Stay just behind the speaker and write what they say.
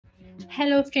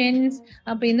Hello friends.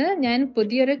 അപ്പോൾ ഇന്ന് ഞാൻ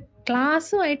പുതിയൊരു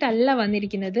ക്ലാസ്സുമായിട്ടല്ല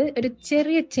വന്നിരിക്കുന്നത്. ഒരു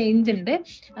ചെറിയ ചേഞ്ച് ഉണ്ട്.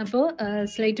 അപ്പോൾ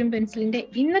സ്ലേറ്റും പെൻസിലിൻ്റെ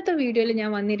ഇന്നത്തെ വീഡിയോയിൽ ഞാൻ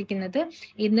വന്നിരിക്കുന്നത്,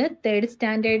 ഇന്ന് 3rd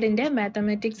സ്റ്റാൻഡേർഡിൻ്റെ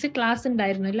മാത്തമാറ്റിക്സ് ക്ലാസ്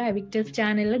ഉണ്ടായിരുന്നല്ലോ, വിക്ടേഴ്സ്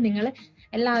ചാനലിൽ നിങ്ങൾ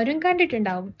എല്ലാവരും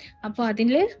കണ്ടിട്ടുണ്ടാവും. അപ്പോൾ അതിൽ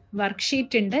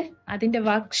വർക്ക്ഷീറ്റ് ഉണ്ട്. അതിൻ്റെ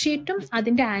വർക്ക്ഷീറ്റും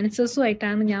അതിൻ്റെ ആൻസേഴ്സും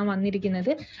ആയിട്ടാണ് ഞാൻ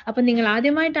വന്നിരിക്കുന്നത്. അപ്പോൾ നിങ്ങൾ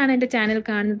ആദ്യമായിട്ടാണ് എൻ്റെ ചാനൽ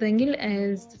കാണുന്നതെങ്കിൽ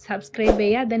സബ്സ്ക്രൈബ്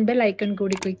ചെയ്യുക, ദെൻ ബെൽ ഐക്കൺ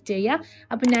കൂടി ക്ലിക്ക് ചെയ്യുക.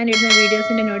 അപ്പോൾ ഞാൻ ഇടുന്ന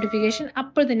വീഡിയോസിൻ്റെ നോട്ടിഫിക്കേഷൻ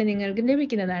അപ്പോൾ തന്നെ നിങ്ങൾക്ക്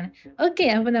ലഭിക്കുന്നതാണ്. ഓക്കെ,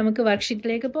 അപ്പോൾ നമുക്ക്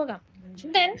വർക്ക്ഷീറ്റിലേക്ക് പോകാം.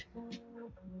 ദെൻ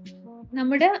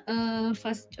നമ്മുടെ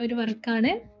ഫസ്റ്റ് ഒരു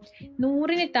വർക്കാണ്,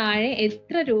 100-ന് താഴെ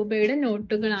എത്ര രൂപയുടെ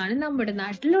നോട്ടുകളാണ് നമ്മുടെ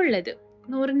നാട്ടിലുള്ളത്?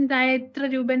 100-ന് താഴെ എത്ര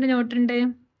രൂപേൻ്റെ നോട്ടുണ്ട്?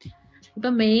 ഇപ്പൊ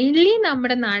മെയിൻലി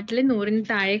നമ്മുടെ നാട്ടിൽ 100-ന്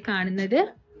താഴെ കാണുന്നത്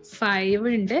 5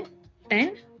 ഉണ്ട്, 10,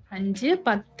 5,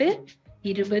 10,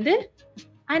 20,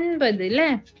 50 അല്ലേ?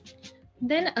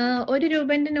 ദെൻ 1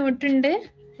 രൂപേൻ്റെ നോട്ടുണ്ട്,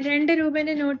 2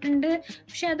 രൂപേൻ്റെ നോട്ടുണ്ട്.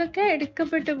 പക്ഷെ അതൊക്കെ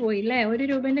എടുക്കപ്പെട്ടു പോയി അല്ലേ? 1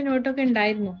 രൂപേൻ്റെ നോട്ടൊക്കെ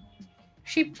ഉണ്ടായിരുന്നു,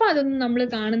 പക്ഷെ ഇപ്പൊ അതൊന്നും നമ്മൾ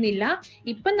കാണുന്നില്ല.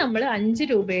 ഇപ്പം നമ്മൾ 5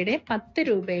 രൂപയുടെ, 10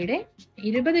 രൂപയുടെ,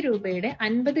 20 രൂപയുടെ,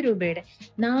 50 രൂപയുടെ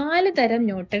 4 തരം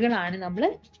നോട്ടുകളാണ്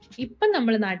ഇപ്പം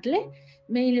നമ്മുടെ നാട്ടില്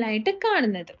മെയിനായിട്ട്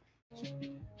കാണുന്നത്.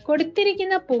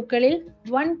 കൊടുത്തിരിക്കുന്ന പൂക്കളിൽ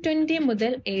 120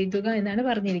 മുതൽ എഴുതുക എന്നാണ്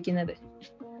പറഞ്ഞിരിക്കുന്നത്.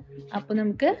 അപ്പൊ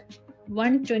നമുക്ക്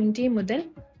 120 മുതൽ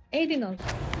എഴുതി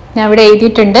നോക്കാം. ഞാൻ ഇവിടെ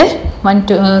എഴുതിയിട്ടുണ്ട്.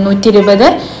 120,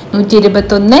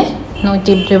 121,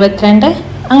 122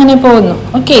 അങ്ങനെ പോകുന്നു.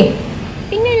 ഓക്കെ,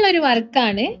 പിന്നെയുള്ള ഒരു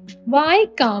വർക്കാണ്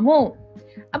വായിക്കാമോ?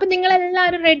 അപ്പൊ നിങ്ങൾ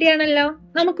എല്ലാവരും റെഡി ആണല്ലോ?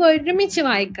 നമുക്ക് ഒരുമിച്ച്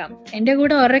വായിക്കാം. എന്റെ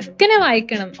കൂടെ ഉറക്കനെ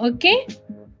വായിക്കണം. ഓക്കെ,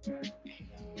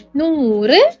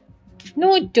 100,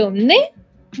 101,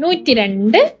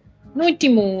 102,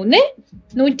 103,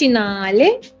 104,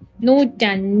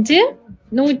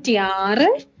 105, 106, 107,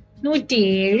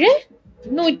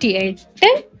 108,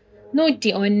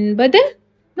 109,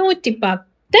 110,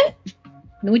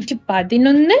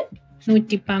 111, 112, 113,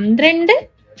 114,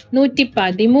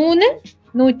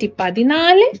 115,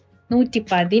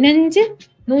 116,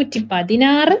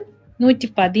 117, 118,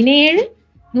 119,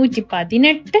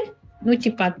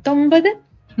 120,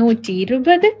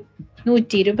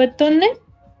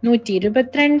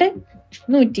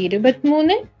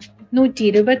 121,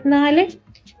 122,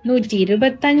 123, 124, 125,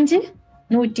 126,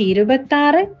 127,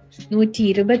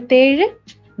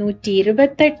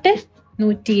 128,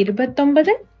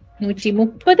 129,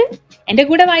 130. എന്റെ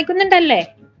കൂടെ വായിക്കുന്നുണ്ടല്ലേ?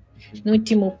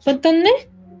 131,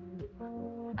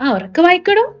 ഉറക്കെ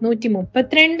വായിക്കടോ.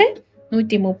 132, 133,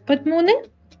 134,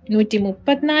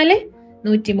 135,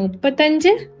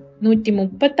 136,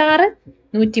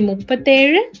 137, 138, 139, 140, 141, 142,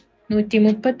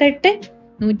 143,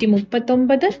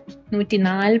 144,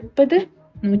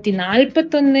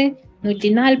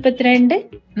 145,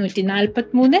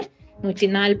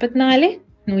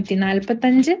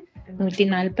 146,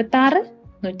 147,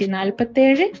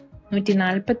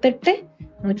 148,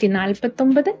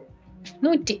 149,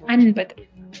 150.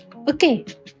 ഓക്കെ,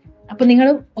 അപ്പൊ നിങ്ങൾ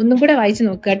ഒന്നും കൂടെ വായിച്ചു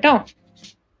നോക്കുക കേട്ടോ.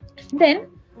 ദെൻ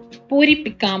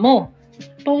പൂരിപ്പിക്കാമോ?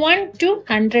 ഇപ്പൊ 1 to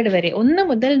 100 വരെ, 1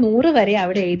 മുതൽ 100 വരെ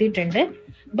അവിടെ എഴുതിയിട്ടുണ്ട്.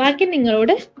 ബാക്കി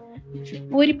നിങ്ങളോട്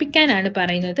പൂരിപ്പിക്കാനാണ്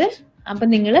പറയുന്നത്. അപ്പൊ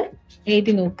നിങ്ങൾ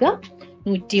എഴുതി നോക്കുക.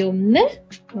 101,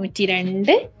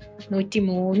 102,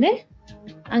 103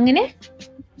 അങ്ങനെ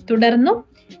തുടർന്നും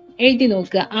എഴുതി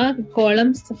നോക്കുക. ആ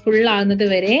കോളംസ് ഫുൾ ആകുന്നത്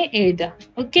വരെ എഴുതുക.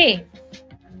 ഓക്കെ,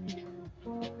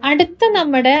 അടുത്ത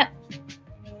നമ്മുടെ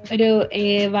ഒരു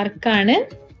വർക്കാണ്.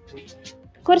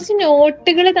 കുറച്ച്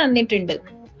നോട്ടുകൾ തന്നിട്ടുണ്ട്.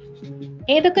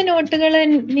 ഏതൊക്കെ നോട്ടുകൾ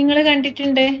നിങ്ങൾ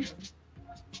കണ്ടിട്ടുണ്ട്?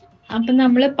 അപ്പൊ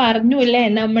നമ്മൾ പറഞ്ഞു അല്ലേ,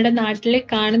 നമ്മുടെ നാട്ടിൽ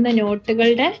കാണുന്ന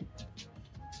നോട്ടുകളുടെ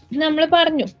നമ്മൾ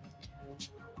പറഞ്ഞു.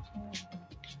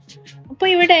 അപ്പൊ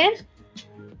ഇവിടെ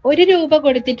 1 രൂപ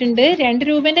കൊടുത്തിട്ടുണ്ട്, 2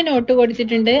 രൂപേന്റെ നോട്ട്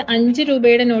കൊടുത്തിട്ടുണ്ട്, 5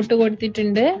 രൂപയുടെ നോട്ട്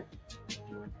കൊടുത്തിട്ടുണ്ട്,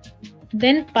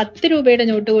 ദെൻ 10 രൂപയുടെ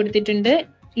നോട്ട് കൊടുത്തിട്ടുണ്ട്,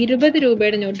 20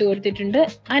 രൂപയുടെ നോട്ട് കൊടുത്തിട്ടുണ്ട്,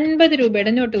 50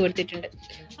 രൂപയുടെ നോട്ട് കൊടുത്തിട്ടുണ്ട്.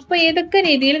 അപ്പൊ ഏതൊക്കെ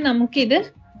രീതിയിൽ നമുക്കിത്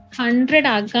 100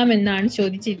 ആക്കാം എന്നാണ്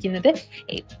ചോദിച്ചിരിക്കുന്നത്.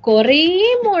 കുറേ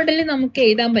മോഡൽ നമുക്ക്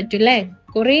എഴുതാൻ പറ്റൂല്ലേ?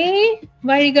 കുറേ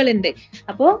വഴികളുണ്ട്.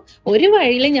 അപ്പോ ഒരു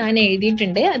വഴിയിൽ ഞാൻ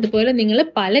എഴുതിയിട്ടുണ്ട്. അതുപോലെ നിങ്ങൾ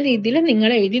പല രീതിയിൽ നിങ്ങൾ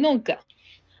എഴുതി നോക്കുക.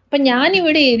 അപ്പൊ ഞാൻ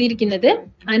ഇവിടെ എഴുതിയിരിക്കുന്നത്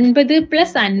 50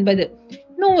 + 50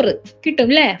 100 കിട്ടും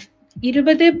അല്ലേ?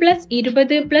 20 +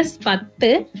 20 + 10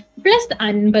 +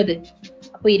 50.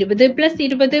 അപ്പൊ 20 +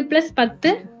 20 +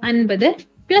 10 50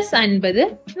 + 50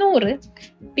 100.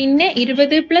 പിന്നെ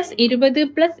 20 + 20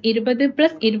 + 20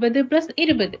 + 20 +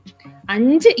 20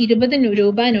 5 20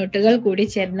 രൂപ നോട്ടുകൾ കൂടി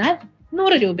ചേർന്നാൽ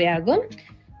 100 രൂപയാകും.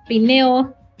 പിന്നെയോ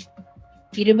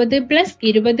 20 +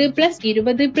 20 +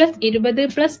 20 + 20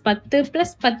 + 10 +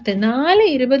 10 4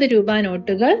 20 രൂപ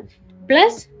നോട്ടുകൾ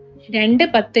പ്ലസ് 2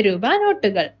 10 രൂപ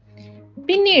നോട്ടുകൾ.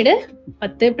 പിന്നീട്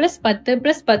 10 + 10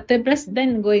 + 10 + then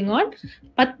going on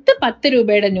 10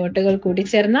 രൂപയുടെ നോട്ടുകൾ കൂടി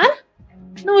ചേർന്നാൽ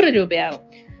 100 രൂപയാവും.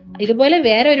 ഇതുപോലെ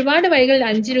വേറെ ഒരുപാട് വഴികൾ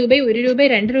 5 രൂപ 1 രൂപ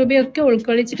 2 രൂപയൊക്കെ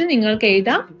ഉൾക്കൊള്ളിച്ചിട്ട് നിങ്ങൾക്ക്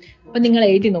എഴുതാം. അപ്പൊ നിങ്ങൾ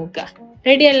എഴുതി നോക്കുക.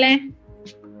 റെഡി അല്ലേ?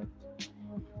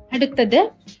 അടുത്തത്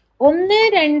 1,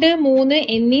 2, 3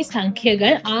 എന്നീ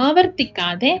സംഖ്യകൾ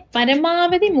ആവർത്തിക്കാതെ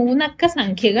പരമാവധി 3 അക്ക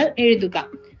സംഖ്യകൾ എഴുതുക.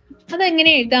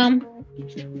 അതെങ്ങനെ എഴുതാം?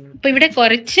 അപ്പൊ ഇവിടെ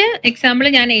കുറച്ച് എക്സാമ്പിൾ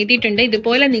ഞാൻ എഴുതിയിട്ടുണ്ട്.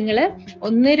 ഇതുപോലെ നിങ്ങൾ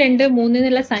 1, 2, 3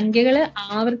 എന്നുള്ള സംഖ്യകൾ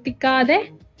ആവർത്തിക്കാതെ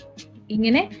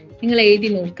ഇങ്ങനെ നിങ്ങൾ എഴുതി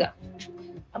നോക്കുക.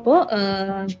 അപ്പോ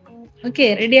ഓക്കെ,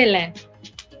 റെഡി അല്ലേ?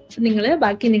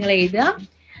 ബാക്കി നിങ്ങൾ എഴുതുക.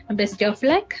 Best of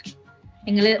luck.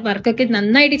 നിങ്ങൾ വർക്കൊക്കെ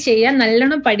നന്നായിട്ട് ചെയ്യുക,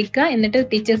 നല്ലോണം പഠിക്കുക, എന്നിട്ട്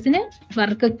ടീച്ചേഴ്സിന്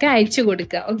വർക്കൊക്കെ അയച്ചു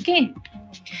കൊടുക്കുക. ഓക്കെ,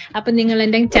 അപ്പൊ നിങ്ങൾ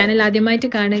എൻ്റെ ചാനൽ ആദ്യമായിട്ട്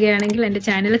കാണുകയാണെങ്കിൽ എൻ്റെ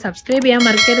ചാനൽ സബ്സ്ക്രൈബ് ചെയ്യാൻ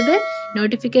മറക്കരുത്.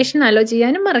 നോട്ടിഫിക്കേഷൻ അലോ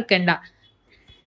ചെയ്യാനും മറക്കണ്ട.